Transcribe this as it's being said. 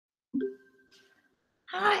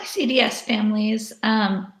Hi, CDS families.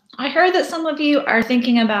 I heard that some of you are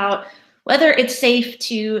thinking about whether it's safe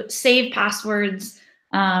to save passwords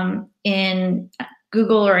in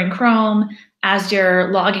Google or in Chrome as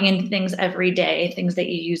you're logging into things every day, things that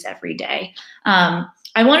you use every day. I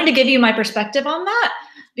wanted to give you my perspective on that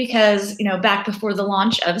because, back before the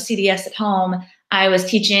launch of CDS at Home, I was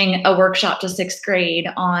teaching a workshop to sixth grade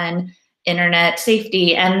on internet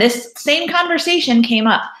safety, and this same conversation came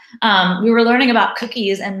up. We were learning about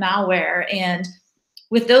cookies and malware, and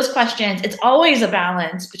with those questions, it's always a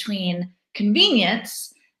balance between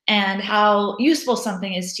convenience and how useful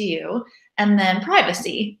something is to you, and then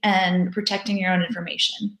privacy and protecting your own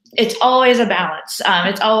information. It's always a balance.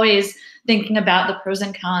 It's always thinking about the pros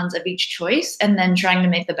and cons of each choice and then trying to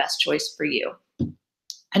make the best choice for you.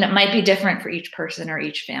 And it might be different for each person or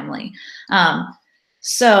each family.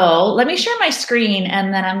 So let me share my screen,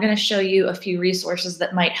 and then I'm going to show you a few resources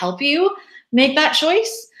that might help you make that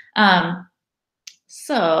choice.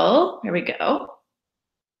 So here we go.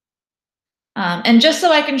 And just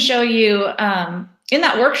so I can show you, in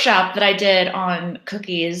that workshop that I did on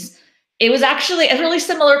cookies, it was actually a really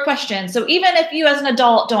similar question. So even if you as an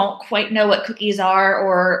adult don't quite know what cookies are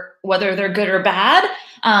or whether they're good or bad,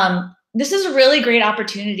 this is a really great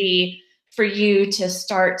opportunity for you to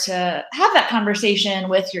start to have that conversation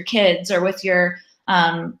with your kids or with your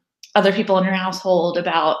other people in your household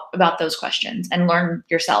about those questions and learn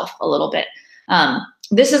yourself a little bit.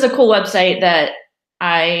 This is a cool website that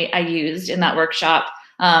I used in that workshop.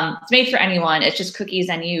 It's made for anyone. It's just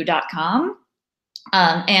cookiesnu.com.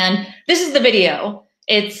 And this is the video.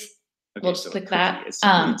 We'll just click that.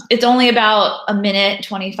 It's only about a minute,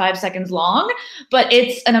 25 seconds long, but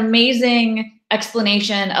it's an amazing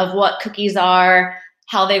explanation of what cookies are,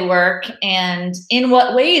 how they work, and in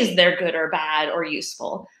what ways they're good or bad or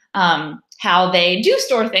useful. How they do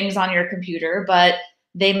store things on your computer, but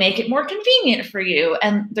they make it more convenient for you.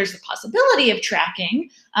 And there's the possibility of tracking,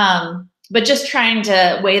 but just trying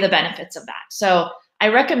to weigh the benefits of that. So I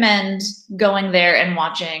recommend going there and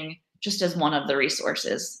watching just as one of the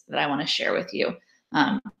resources that I want to share with you.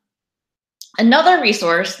 Another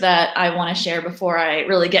resource that I want to share before I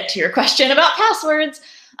really get to your question about passwords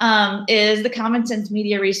is the Common Sense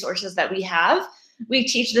Media resources that we have. We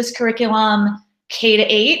teach this curriculum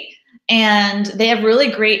K-8, and they have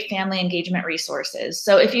really great family engagement resources.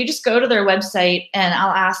 So if you just go to their website, and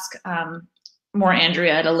I'll ask more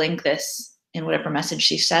Andrea to link this in whatever message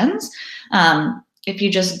she sends. If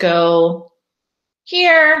you just go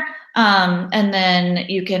here, and then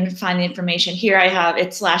you can find the information here. I have it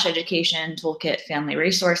 /education toolkit family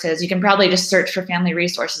resources. You can probably just search for family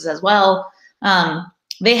resources as well.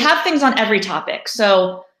 They have things on every topic.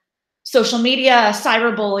 So social media,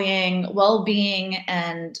 cyberbullying, well-being,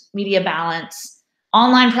 and media balance.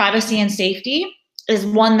 Online privacy and safety is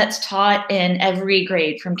one that's taught in every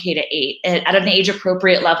grade from K-8 at an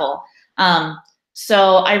age-appropriate level.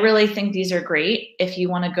 So I really think these are great. If you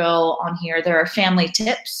want to go on here, there are family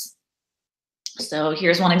tips. So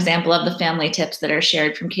here's one example of the family tips that are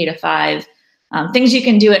shared from K-5. Things you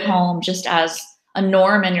can do at home just as a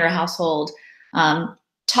norm in your household.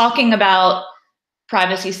 Talking about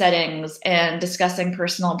privacy settings and discussing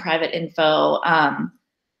personal and private info.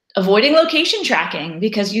 Avoiding location tracking,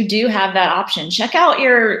 because you do have that option. Check out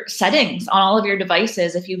your settings on all of your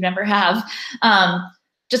devices if you never have.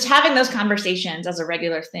 Just having those conversations as a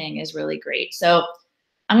regular thing is really great. So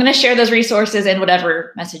I'm going to share those resources in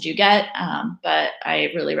whatever message you get, but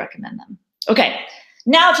I really recommend them. Okay,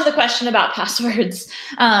 now to the question about passwords.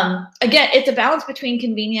 Again, it's a balance between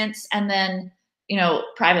convenience and then,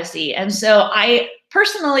 privacy. And so I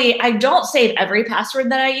don't save every password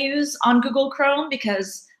that I use on Google Chrome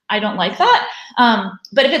because I don't like that.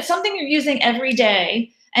 But if it's something you're using every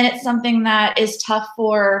day and it's something that is tough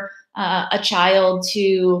for a child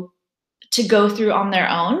to go through on their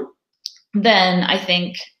own, then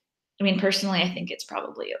personally, I think it's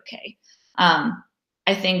probably okay.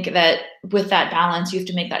 I think that with that balance, you have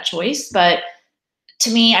to make that choice. But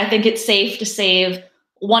to me, I think it's safe to save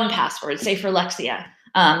one password, say for Lexia.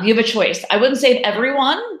 You have a choice. I wouldn't save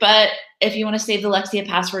everyone, but if you want to save the Lexia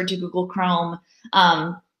password to Google Chrome,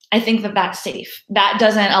 I think that that's safe. That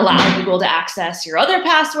doesn't allow Google to access your other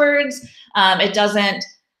passwords. It doesn't,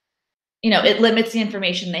 it limits the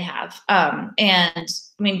information they have.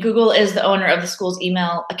 Google is the owner of the school's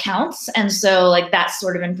email accounts. And so that's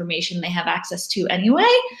sort of information they have access to anyway.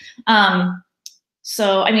 To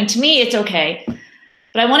me, it's okay.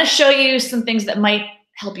 But I want to show you some things that might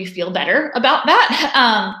help you feel better about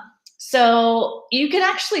that. So you can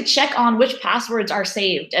actually check on which passwords are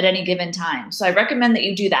saved at any given time. So I recommend that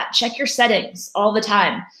you do that. Check your settings all the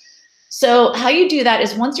time. So how you do that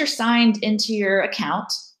is once you're signed into your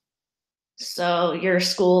account, so your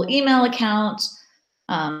school email account,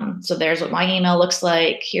 so there's what my email looks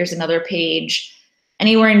like. Here's another page.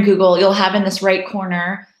 Anywhere in Google, you'll have in this right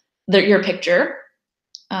corner your picture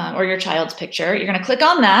or your child's picture. You're gonna click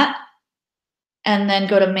on that and then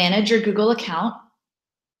go to manage your Google account.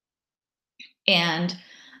 And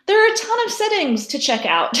there are a ton of settings to check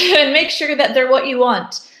out and make sure that they're what you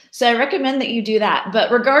want. So I recommend that you do that.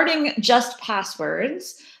 But regarding just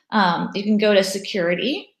passwords, you can go to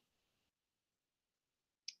security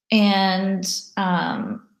and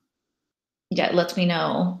yeah, it lets me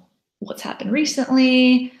know what's happened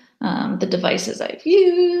recently, the devices I've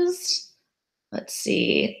used. Let's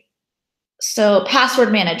see. So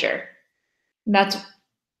password manager, that's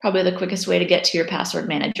probably the quickest way to get to your password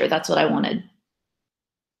manager. That's what I wanted.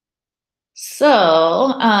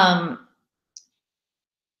 So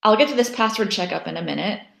I'll get to this password checkup in a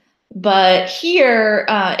minute, but here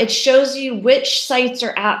it shows you which sites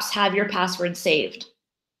or apps have your password saved.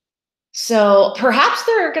 So perhaps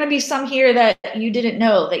there are going to be some here that you didn't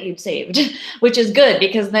know that you'd saved, which is good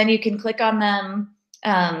because then you can click on them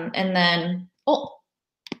and then, oh,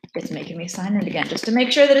 it's making me sign in again just to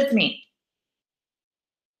make sure that it's me.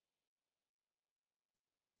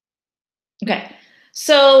 Okay,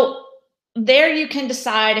 so there you can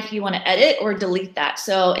decide if you want to edit or delete that.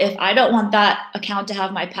 So if I don't want that account to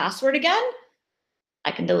have my password again,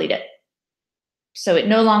 I can delete it. So it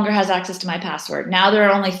no longer has access to my password. Now there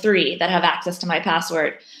are only 3 that have access to my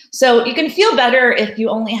password. So you can feel better if you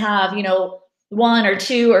only have, 1 or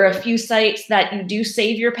 2 or a few sites that you do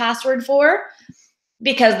save your password for,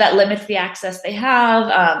 because that limits the access they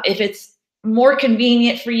have. If it's more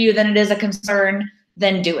convenient for you than it is a concern,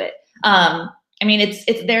 then do it. I mean,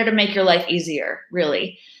 it's there to make your life easier,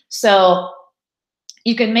 really. So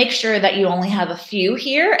you can make sure that you only have a few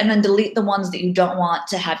here and then delete the ones that you don't want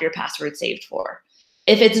to have your password saved for.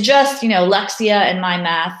 If it's just, Lexia and My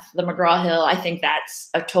Math, the McGraw-Hill, I think that's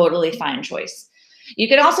a totally fine choice. You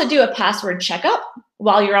can also do a password checkup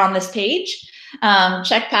while you're on this page.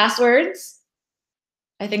 Check passwords.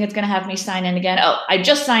 I think it's going to have me sign in again. Oh, I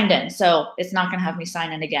just signed in, so it's not going to have me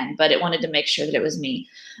sign in again, but it wanted to make sure that it was me.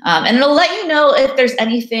 And it'll let you know if there's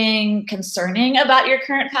anything concerning about your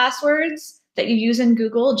current passwords that you use in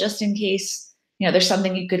Google, just in case there's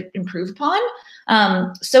something you could improve upon.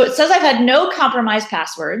 So it says I've had no compromised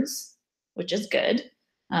passwords, which is good.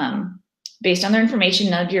 Based on their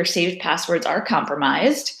information, none of your saved passwords are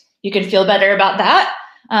compromised. You can feel better about that.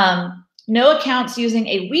 No accounts using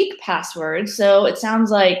a weak password. So it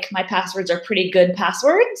sounds like my passwords are pretty good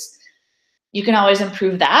passwords. You can always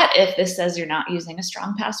improve that if this says you're not using a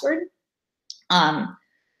strong password.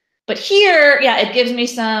 But here, yeah, it gives me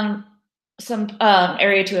some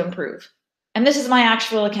area to improve. And this is my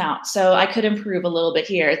actual account, so I could improve a little bit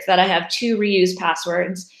here. It's that I have 2 reused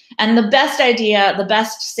passwords. And the best idea, the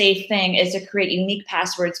best safe thing is to create unique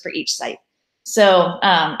passwords for each site. So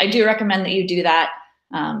I do recommend that you do that.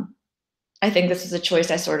 I think this is a choice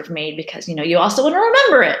I sort of made because, you also want to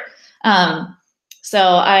remember it. So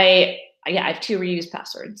I have 2 reused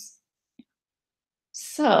passwords.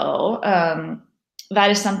 So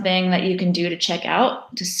that is something that you can do to check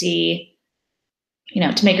out to see,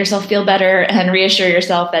 to make yourself feel better and reassure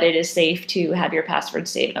yourself that it is safe to have your password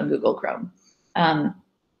saved on Google Chrome. I'm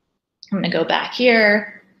going to go back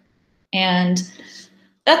here, and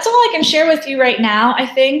that's all I can share with you right now, I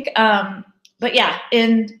think. But yeah,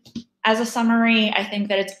 as a summary, I think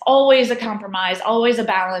that it's always a compromise, always a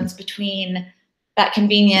balance between that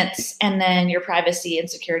convenience and then your privacy and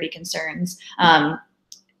security concerns.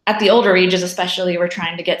 At the older ages especially, we're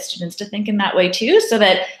trying to get students to think in that way too, so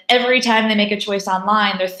that every time they make a choice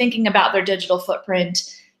online, they're thinking about their digital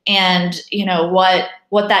footprint and what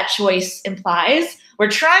that choice implies. We're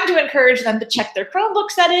trying to encourage them to check their Chromebook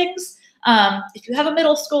settings. If you have a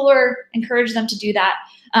middle schooler, encourage them to do that.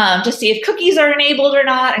 To see if cookies are enabled or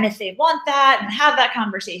not, and if they want that, and have that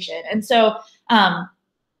conversation. And so,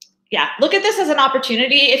 yeah, look at this as an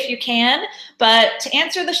opportunity if you can. But to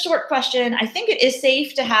answer the short question, I think it is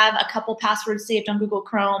safe to have a couple passwords saved on Google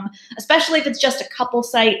Chrome, especially if it's just a couple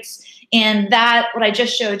sites. And that, what I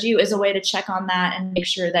just showed you, is a way to check on that and make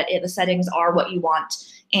sure that the settings are what you want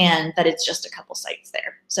and that it's just a couple sites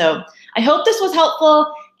there. So I hope this was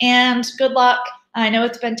helpful, and good luck. I know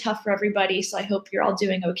it's been tough for everybody, so I hope you're all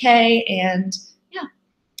doing okay, and yeah,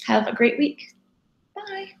 have a great week.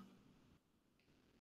 Bye.